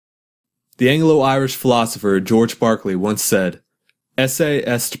The Anglo-Irish philosopher George Berkeley once said, "Esse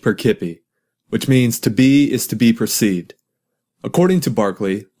est percipi," which means to be is to be perceived. According to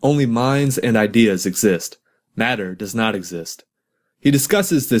Berkeley, only minds and ideas exist. Matter does not exist. He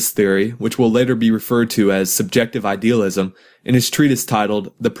discusses this theory, which will later be referred to as subjective idealism, in his treatise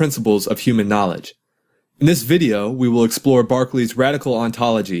titled The Principles of Human Knowledge. In this video, we will explore Berkeley's radical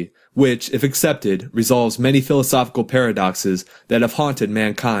ontology, which, if accepted, resolves many philosophical paradoxes that have haunted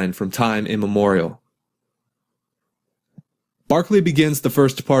mankind from time immemorial. Berkeley begins the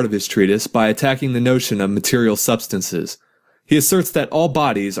first part of his treatise by attacking the notion of material substances. He asserts that all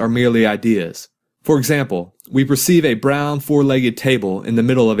bodies are merely ideas. For example, we perceive a brown four-legged table in the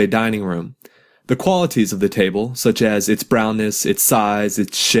middle of a dining room. The qualities of the table, such as its brownness, its size,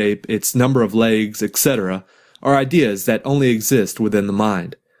 its shape, its number of legs, etc., are ideas that only exist within the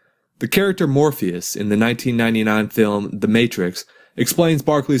mind. The character Morpheus in the 1999 film The Matrix explains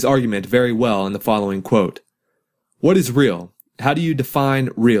Berkeley's argument very well in the following quote. "What is real? How do you define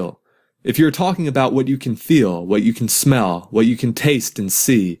real? If you're talking about what you can feel, what you can smell, what you can taste and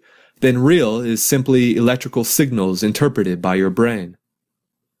see, then real is simply electrical signals interpreted by your brain."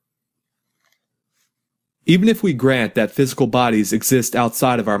 Even if we grant that physical bodies exist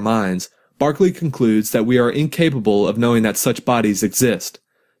outside of our minds, Berkeley concludes that we are incapable of knowing that such bodies exist.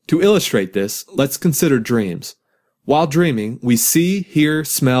 To illustrate this, let's consider dreams. While dreaming, we see, hear,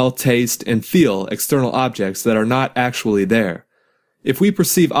 smell, taste, and feel external objects that are not actually there. If we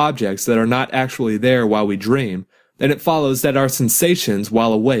perceive objects that are not actually there while we dream, then it follows that our sensations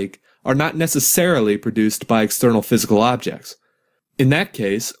while awake are not necessarily produced by external physical objects. In that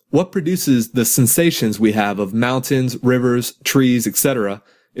case, what produces the sensations we have of mountains, rivers, trees, etc.,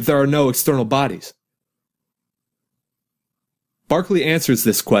 if there are no external bodies? Berkeley answers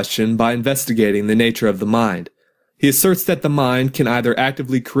this question by investigating the nature of the mind. He asserts that the mind can either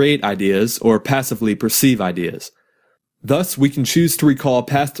actively create ideas or passively perceive ideas. Thus, we can choose to recall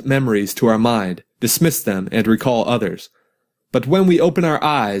past memories to our mind, dismiss them, and recall others. But when we open our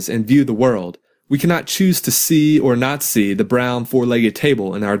eyes and view the world, we cannot choose to see or not see the brown four-legged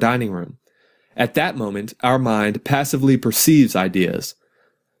table in our dining room. At that moment, our mind passively perceives ideas.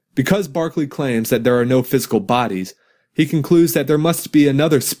 Because Berkeley claims that there are no physical bodies, he concludes that there must be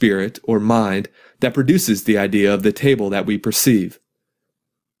another spirit, or mind, that produces the idea of the table that we perceive.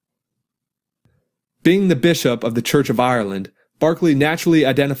 Being the bishop of the Church of Ireland, Berkeley naturally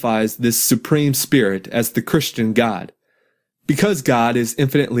identifies this supreme spirit as the Christian God. Because God is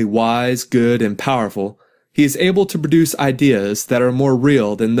infinitely wise, good, and powerful, he is able to produce ideas that are more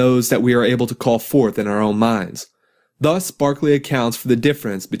real than those that we are able to call forth in our own minds. Thus, Berkeley accounts for the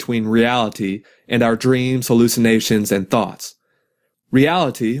difference between reality and our dreams, hallucinations, and thoughts.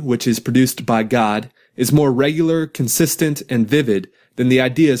 Reality, which is produced by God, is more regular, consistent, and vivid than the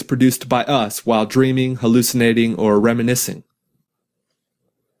ideas produced by us while dreaming, hallucinating, or reminiscing.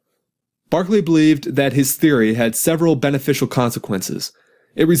 Berkeley believed that his theory had several beneficial consequences.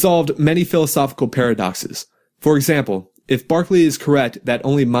 It resolved many philosophical paradoxes. For example, if Berkeley is correct that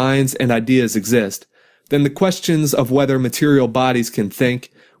only minds and ideas exist, then the questions of whether material bodies can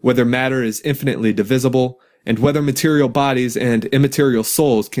think, whether matter is infinitely divisible, and whether material bodies and immaterial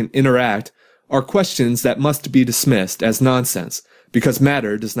souls can interact are questions that must be dismissed as nonsense, because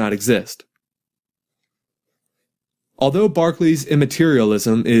matter does not exist. Although Berkeley's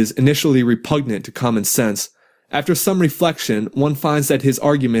immaterialism is initially repugnant to common sense, after some reflection, one finds that his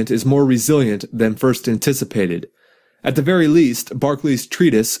argument is more resilient than first anticipated. At the very least, Berkeley's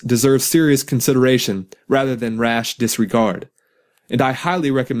treatise deserves serious consideration rather than rash disregard. And I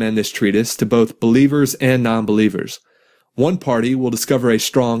highly recommend this treatise to both believers and non-believers. One party will discover a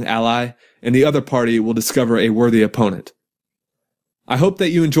strong ally, and the other party will discover a worthy opponent. I hope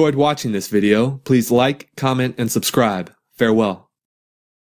that you enjoyed watching this video. Please like, comment, and subscribe. Farewell.